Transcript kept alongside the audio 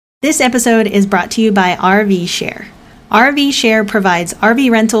This episode is brought to you by RV Share. RV Share provides RV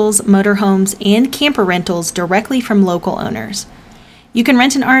rentals, motorhomes, and camper rentals directly from local owners. You can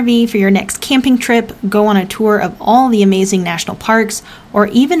rent an RV for your next camping trip, go on a tour of all the amazing national parks, or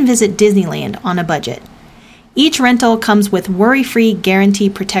even visit Disneyland on a budget. Each rental comes with worry-free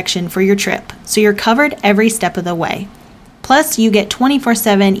guarantee protection for your trip, so you're covered every step of the way. Plus, you get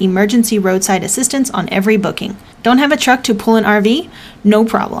 24/7 emergency roadside assistance on every booking. Don't have a truck to pull an RV? No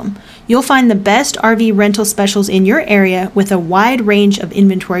problem. You'll find the best RV rental specials in your area with a wide range of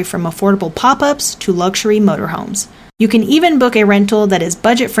inventory from affordable pop-ups to luxury motorhomes. You can even book a rental that is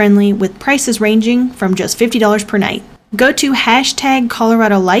budget-friendly with prices ranging from just $50 per night. Go to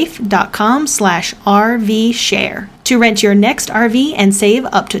 #ColoradoLife.com/RVShare to rent your next RV and save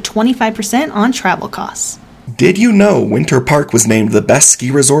up to 25% on travel costs. Did you know Winter Park was named the best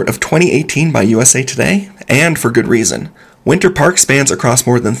ski resort of 2018 by USA Today? And for good reason. Winter Park spans across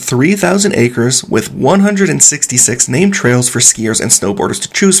more than 3,000 acres with 166 named trails for skiers and snowboarders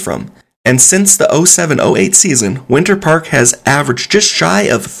to choose from. And since the 07-08 season, Winter Park has averaged just shy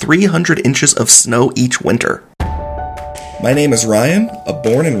of 300 inches of snow each winter. My name is Ryan, a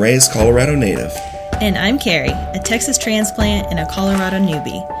born and raised Colorado native. And I'm Carrie, a Texas transplant and a Colorado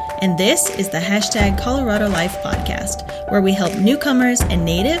newbie. And this is the #Colorado Life podcast, where we help newcomers and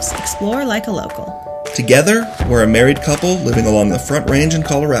natives explore like a local. Together, we're a married couple living along the Front Range in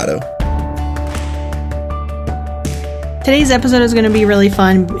Colorado. Today's episode is going to be really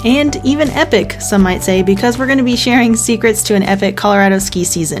fun and even epic, some might say, because we're going to be sharing secrets to an epic Colorado ski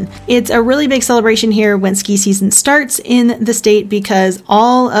season. It's a really big celebration here when ski season starts in the state because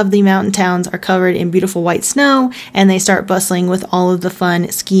all of the mountain towns are covered in beautiful white snow and they start bustling with all of the fun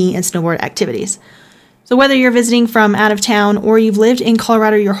ski and snowboard activities. So whether you're visiting from out of town or you've lived in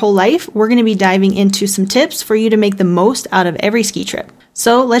Colorado your whole life, we're going to be diving into some tips for you to make the most out of every ski trip.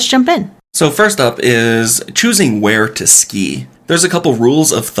 So let's jump in. So first up is choosing where to ski. There's a couple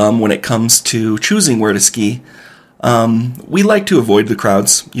rules of thumb when it comes to choosing where to ski. We like to avoid the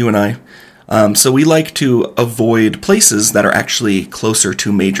crowds, you and I. So we like to avoid places that are actually closer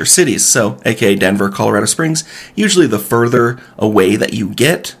to major cities. So, aka Denver, Colorado Springs, usually the further away that you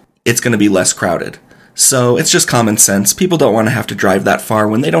get, it's going to be less crowded. So it's just common sense. People don't want to have to drive that far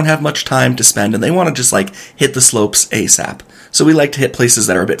when they don't have much time to spend and they want to just hit the slopes ASAP. So we like to hit places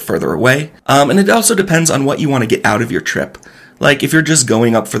that are a bit further away. And it also depends on what you want to get out of your trip. Like if you're just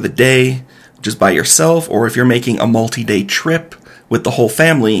going up for the day, just by yourself, or if you're making a multi-day trip with the whole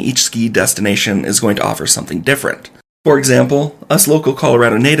family, each ski destination is going to offer something different. For example, us local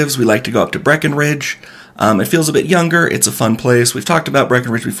Colorado natives, we like to go up to Breckenridge. It feels a bit younger. It's a fun place. We've talked about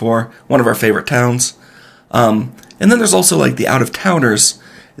Breckenridge before, one of our favorite towns. And then there's also the out-of-towners.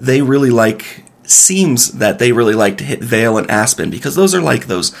 Seems that they really like to hit Vail and Aspen because those are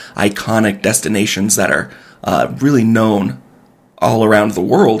those iconic destinations that are really known all around the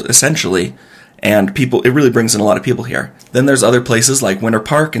world, essentially. And it really brings in a lot of people here. Then there's other places like Winter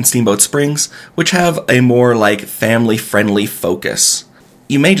Park and Steamboat Springs, which have a more family-friendly focus.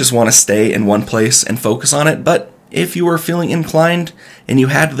 You may just want to stay in one place and focus on it, but if you were feeling inclined and you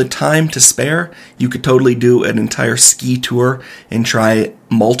had the time to spare, you could totally do an entire ski tour and try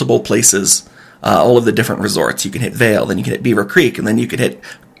multiple places, all of the different resorts. You can hit Vail, then you can hit Beaver Creek, and then you could hit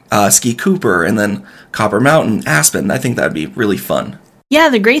Ski Cooper, and then Copper Mountain, Aspen. I think that would be really fun. Yeah,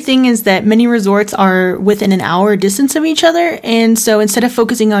 the great thing is that many resorts are within an hour distance of each other, and so instead of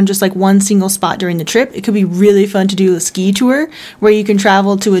focusing on just one single spot during the trip, it could be really fun to do a ski tour where you can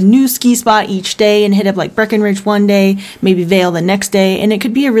travel to a new ski spot each day and hit up Breckenridge one day, maybe Vail the next day, and it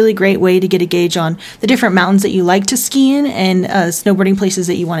could be a really great way to get a gauge on the different mountains that you like to ski in and snowboarding places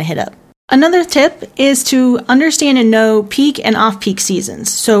that you want to hit up. Another tip is to understand and know peak and off-peak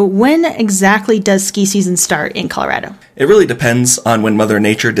seasons. So when exactly does ski season start in Colorado? It really depends on when Mother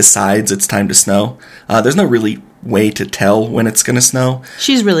Nature decides it's time to snow. There's no really way to tell when it's going to snow.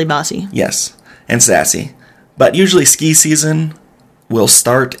 She's really bossy. Yes, and sassy. But usually ski season will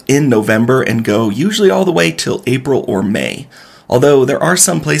start in November and go usually all the way till April or May. Although there are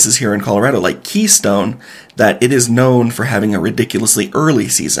some places here in Colorado, like Keystone, that it is known for having a ridiculously early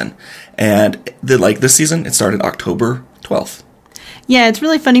season. And this season, it started October 12th. Yeah, it's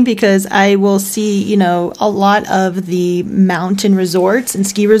really funny because I will see, a lot of the mountain resorts and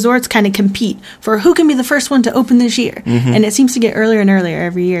ski resorts kind of compete for who can be the first one to open this year. Mm-hmm. And it seems to get earlier and earlier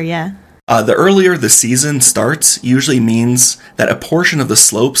every year, yeah. The earlier the season starts usually means that a portion of the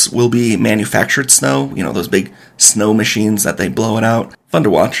slopes will be manufactured snow, those big snow machines that they blow it out. Fun to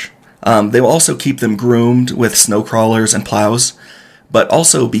watch. They will also keep them groomed with snow crawlers and plows. But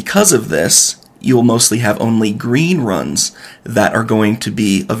also because of this, you will mostly have only green runs that are going to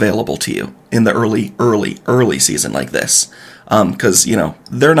be available to you in the early season like this. Because,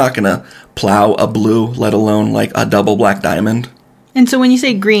 they're not going to plow a blue, let alone like a double black diamond. And so when you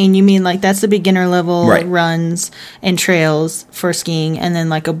say green, you mean like that's the beginner level Right. runs and trails for skiing. And then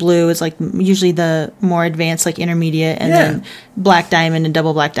like a blue is like usually the more advanced, like intermediate. And then black diamond and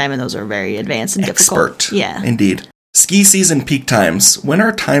double black diamond, those are very advanced and difficult. Expert. Yeah. Indeed. Ski season peak times. When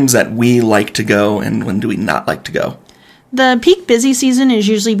are times that we like to go and when do we not like to go? The peak busy season is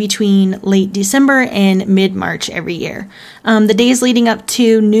usually between late December and mid-March every year. The days leading up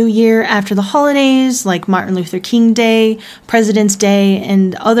to New Year after the holidays, like Martin Luther King Day, President's Day,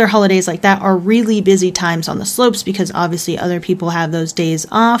 and other holidays like that are really busy times on the slopes because obviously other people have those days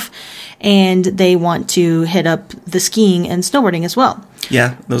off and they want to hit up the skiing and snowboarding as well.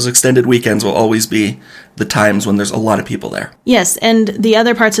 Yeah, those extended weekends will always be the times when there's a lot of people there. Yes, and the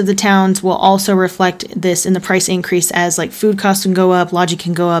other parts of the towns will also reflect this in the price increase as like food costs can go up, lodging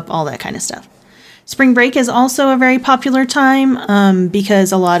can go up, all that kind of stuff. Spring break is also a very popular time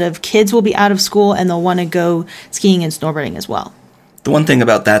because a lot of kids will be out of school and they'll want to go skiing and snowboarding as well. The one thing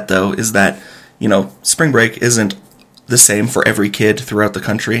about that, though, is that, spring break isn't the same for every kid throughout the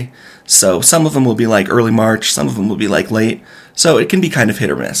country. So some of them will be like early March, some of them will be like late. So it can be kind of hit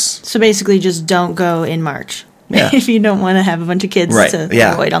or miss. So basically just don't go in March Yeah. if you don't want to have a bunch of kids Right, to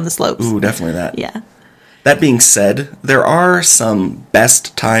yeah. avoid on the slopes. Ooh, definitely that. Yeah. That being said, there are some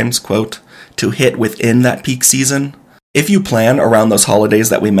best times, quote, to hit within that peak season. If you plan around those holidays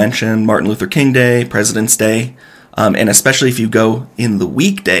that we mentioned, Martin Luther King Day, President's Day, and especially if you go in the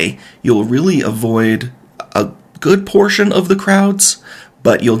weekday, you'll really avoid a good portion of the crowds,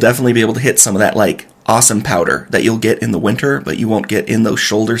 but you'll definitely be able to hit some of that like awesome powder that you'll get in the winter, but you won't get in those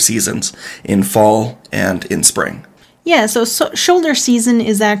shoulder seasons in fall and in spring. Yeah, so shoulder season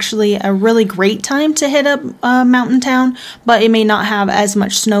is actually a really great time to hit up Mountain Town, but it may not have as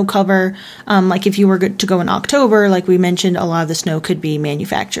much snow cover. Like if you were to go in October, like we mentioned, a lot of the snow could be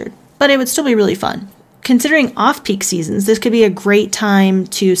manufactured, but it would still be really fun. Considering off-peak seasons, this could be a great time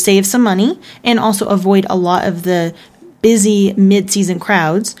to save some money and also avoid a lot of the busy mid-season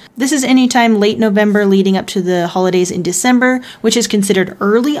crowds. This is anytime late November leading up to the holidays in December, which is considered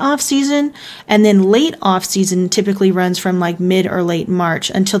early off-season, and then late off-season typically runs from like mid or late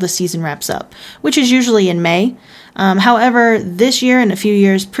March until the season wraps up, which is usually in May. However, this year and a few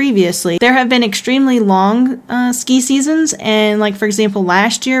years previously, there have been extremely long ski seasons, and like for example,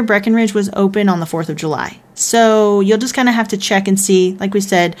 last year, Breckenridge was open on the 4th of July. So you'll just kind of have to check and see. Like we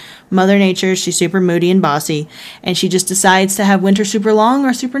said, Mother Nature, she's super moody and bossy, and she just decides to have winter super long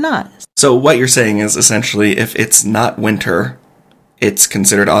or super not. So what you're saying is essentially if it's not winter, it's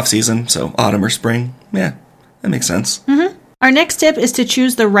considered off-season, so autumn or spring. Yeah, that makes sense. Mm-hmm. Our next tip is to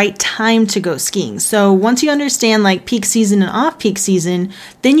choose the right time to go skiing. So once you understand like peak season and off-peak season,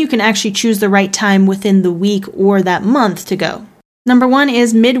 then you can actually choose the right time within the week or that month to go. Number one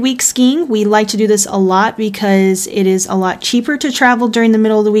is midweek skiing. We like to do this a lot because it is a lot cheaper to travel during the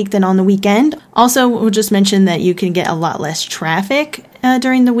middle of the week than on the weekend. Also, we'll just mention that you can get a lot less traffic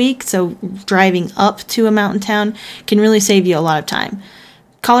during the week, so driving up to a mountain town can really save you a lot of time.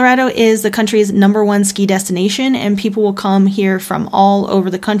 Colorado is the country's #1 ski destination, and people will come here from all over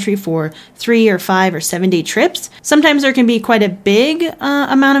the country for 3 or 5 or 7 day trips. Sometimes there can be quite a big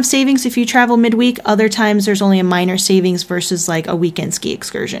amount of savings if you travel midweek. Other times there's only a minor savings versus like a weekend ski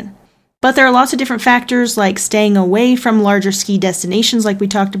excursion. But there are lots of different factors like staying away from larger ski destinations like we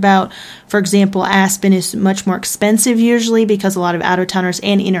talked about. For example, Aspen is much more expensive usually because a lot of out-of-towners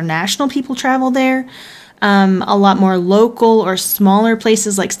and international people travel there. A lot more local or smaller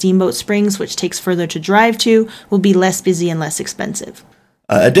places like Steamboat Springs, which takes further to drive to, will be less busy and less expensive.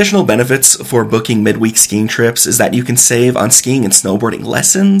 Additional benefits for booking midweek skiing trips is that you can save on skiing and snowboarding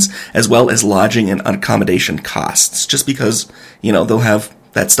lessons, as well as lodging and accommodation costs, just because, they'll have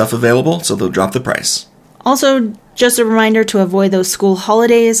that stuff available, so they'll drop the price. Also, just a reminder to avoid those school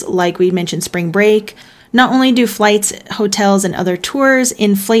holidays, like we mentioned spring break. Not only do flights, hotels, and other tours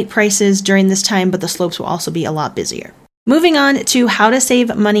inflate prices during this time, but the slopes will also be a lot busier. Moving on to how to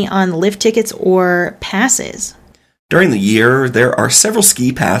save money on lift tickets or passes. During the year, there are several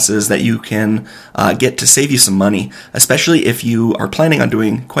ski passes that you can get to save you some money, especially if you are planning on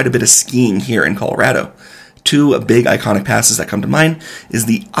doing quite a bit of skiing here in Colorado. 2 big iconic passes that come to mind is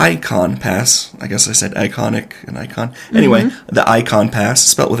the Icon Pass. I guess I said iconic and icon. Anyway, the Icon Pass,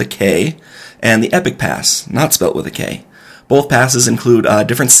 spelled with a K, and the Epic Pass, not spelled with a K. Both passes include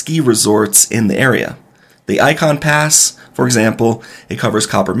different ski resorts in the area. The Icon Pass, for example, it covers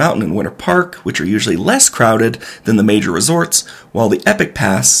Copper Mountain and Winter Park, which are usually less crowded than the major resorts, while the Epic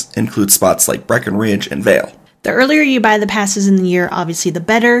Pass includes spots like Breckenridge and Vail. The earlier you buy the passes in the year, obviously the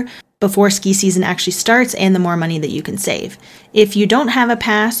better, before ski season actually starts, and the more money that you can save. If you don't have a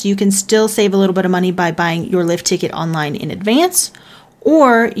pass, you can still save a little bit of money by buying your lift ticket online in advance,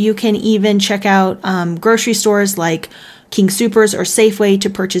 or you can even check out grocery stores like King Soopers or Safeway to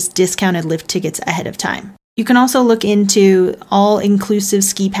purchase discounted lift tickets ahead of time. You can also look into all-inclusive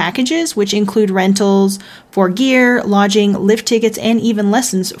ski packages, which include rentals for gear, lodging, lift tickets, and even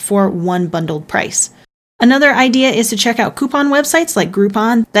lessons for one bundled price. Another idea is to check out coupon websites like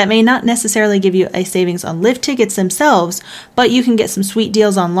Groupon that may not necessarily give you a savings on lift tickets themselves, but you can get some sweet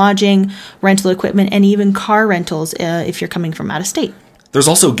deals on lodging, rental equipment, and even car rentals if you're coming from out of state. There's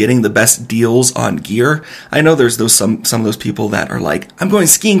also getting the best deals on gear. I know there's some of those people that are like, I'm going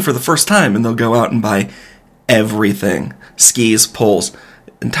skiing for the first time, and they'll go out and buy everything. Skis, poles,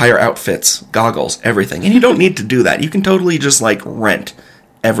 entire outfits, goggles, everything. And you don't need to do that. You can totally just rent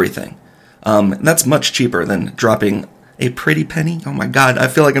everything. That's much cheaper than dropping a pretty penny. Oh my God, I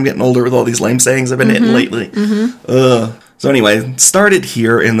feel like I'm getting older with all these lame sayings I've been hitting lately. So anyway, started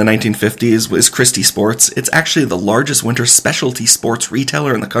here in the 1950s was Christie Sports. It's actually the largest winter specialty sports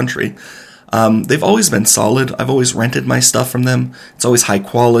retailer in the country. They've always been solid. I've always rented my stuff from them. It's always high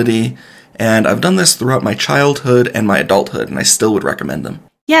quality. And I've done this throughout my childhood and my adulthood, and I still would recommend them.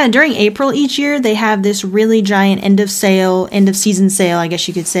 Yeah, during April each year, they have this really giant end of season sale, I guess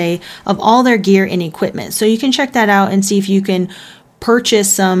you could say, of all their gear and equipment. So you can check that out and see if you can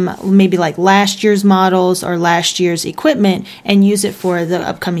purchase some maybe like last year's models or last year's equipment and use it for the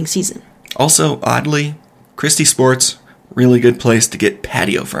upcoming season. Also, oddly, Christie Sports, really good place to get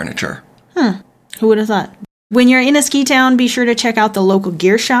patio furniture. Who would have thought? When you're in a ski town, be sure to check out the local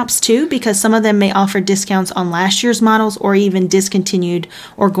gear shops too, because some of them may offer discounts on last year's models or even discontinued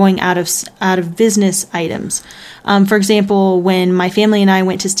or going out of business items. For example, when my family and I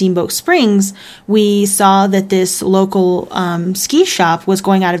went to Steamboat Springs, we saw that this local ski shop was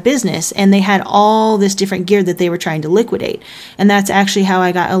going out of business, and they had all this different gear that they were trying to liquidate. And that's actually how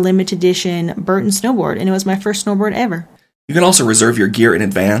I got a limited edition Burton snowboard, and it was my first snowboard ever. You can also reserve your gear in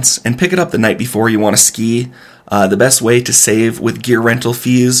advance and pick it up the night before you want to ski. The best way to save with gear rental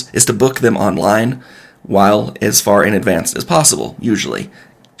fees is to book them online while as far in advance as possible, usually.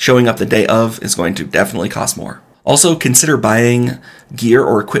 Showing up the day of is going to definitely cost more. Also, consider buying gear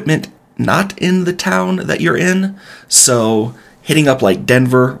or equipment not in the town that you're in. So, hitting up like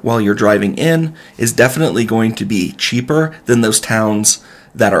Denver while you're driving in is definitely going to be cheaper than those towns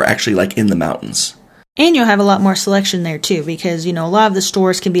that are actually like in the mountains. And you'll have a lot more selection there too, because, a lot of the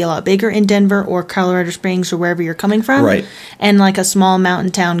stores can be a lot bigger in Denver or Colorado Springs or wherever you're coming from. Right. And like a small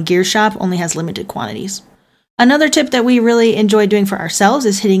mountain town gear shop only has limited quantities. Another tip that we really enjoy doing for ourselves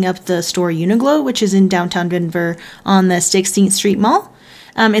is hitting up the store Uniglow, which is in downtown Denver on the 16th Street Mall.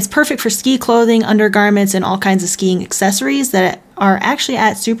 It's perfect for ski clothing, undergarments, and all kinds of skiing accessories that are actually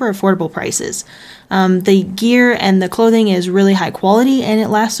at super affordable prices. The gear and the clothing is really high quality, and it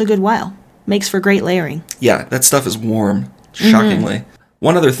lasts a good while. Makes for great layering. Yeah, that stuff is warm, shockingly.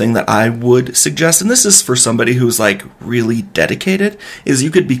 One other thing that I would suggest, and this is for somebody who's really dedicated, is you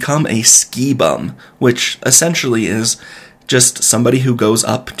could become a ski bum, which essentially is just somebody who goes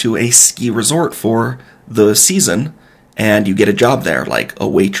up to a ski resort for the season, and you get a job there, like a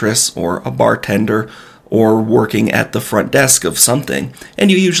waitress or a bartender or working at the front desk of something,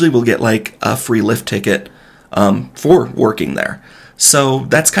 and you usually will get a free lift ticket for working there. So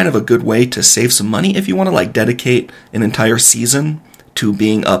that's kind of a good way to save some money if you want to dedicate an entire season to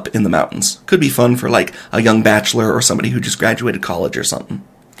being up in the mountains. Could be fun for a young bachelor or somebody who just graduated college or something.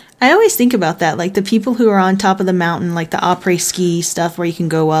 I always think about that, the people who are on top of the mountain, the après-ski stuff where you can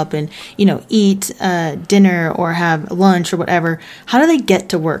go up and, eat dinner or have lunch or whatever. How do they get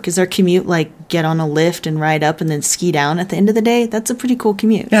to work? Is their commute get on a lift and ride up and then ski down at the end of the day? That's a pretty cool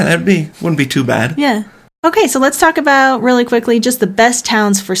commute. Yeah, wouldn't be too bad. Yeah. Okay, so let's talk about, really quickly, just the best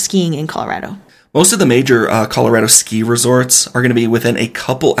towns for skiing in Colorado. Most of the major Colorado ski resorts are going to be within a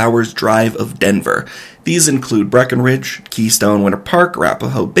couple hours drive of Denver. These include Breckenridge, Keystone, Winter Park,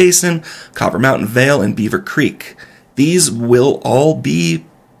 Arapahoe Basin, Copper Mountain, Vail, and Beaver Creek. These will all be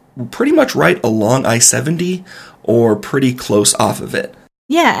pretty much right along I-70 or pretty close off of it.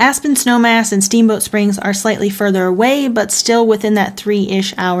 Yeah, Aspen, Snowmass, and Steamboat Springs are slightly further away, but still within that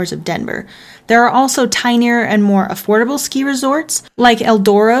 3-ish hours of Denver. There are also tinier and more affordable ski resorts, like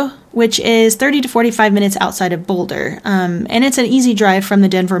Eldora, which is 30 to 45 minutes outside of Boulder, and it's an easy drive from the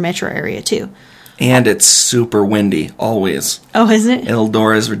Denver metro area, too. And it's super windy, always. Oh, is it?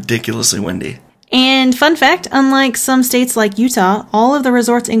 Eldora is ridiculously windy. And fun fact, unlike some states like Utah, all of the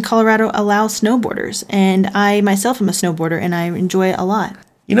resorts in Colorado allow snowboarders. And I myself am a snowboarder and I enjoy it a lot.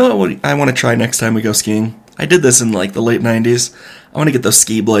 You know what I want to try next time we go skiing? I did this in like the late 90s. I want to get those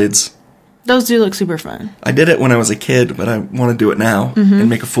ski blades. Those do look super fun. I did it when I was a kid, but I want to do it now and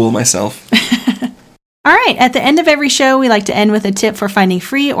make a fool of myself. All right, at the end of every show, we like to end with a tip for finding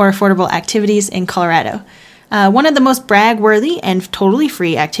free or affordable activities in Colorado. One of the most brag-worthy and totally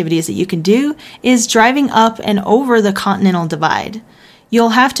free activities that you can do is driving up and over the Continental Divide. You'll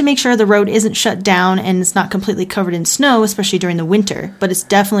have to make sure the road isn't shut down and it's not completely covered in snow, especially during the winter, but it's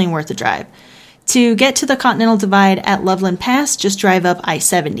definitely worth the drive. To get to the Continental Divide at Loveland Pass, just drive up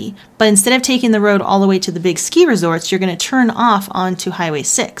I-70. But instead of taking the road all the way to the big ski resorts, you're going to turn off onto Highway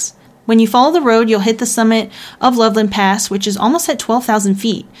 6. When you follow the road, you'll hit the summit of Loveland Pass, which is almost at 12,000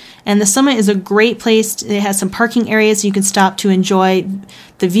 feet. And the summit is a great place. It has some parking areas you can stop to enjoy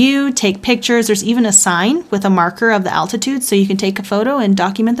the view, take pictures. There's even a sign with a marker of the altitude so you can take a photo and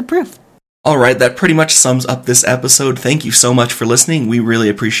document the proof. All right, that pretty much sums up this episode. Thank you so much for listening. We really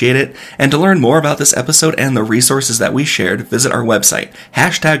appreciate it. And to learn more about this episode and the resources that we shared, visit our website,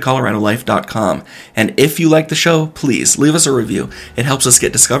 #ColoradoLife.com. And if you like the show, please leave us a review. It helps us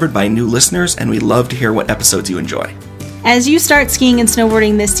get discovered by new listeners, and we love to hear what episodes you enjoy. As you start skiing and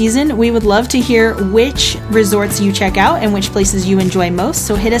snowboarding this season, we would love to hear which resorts you check out and which places you enjoy most,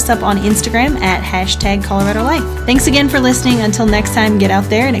 so hit us up on Instagram at #ColoradoLife. Thanks again for listening. Until next time, get out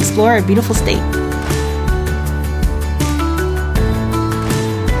there and explore our beautiful state.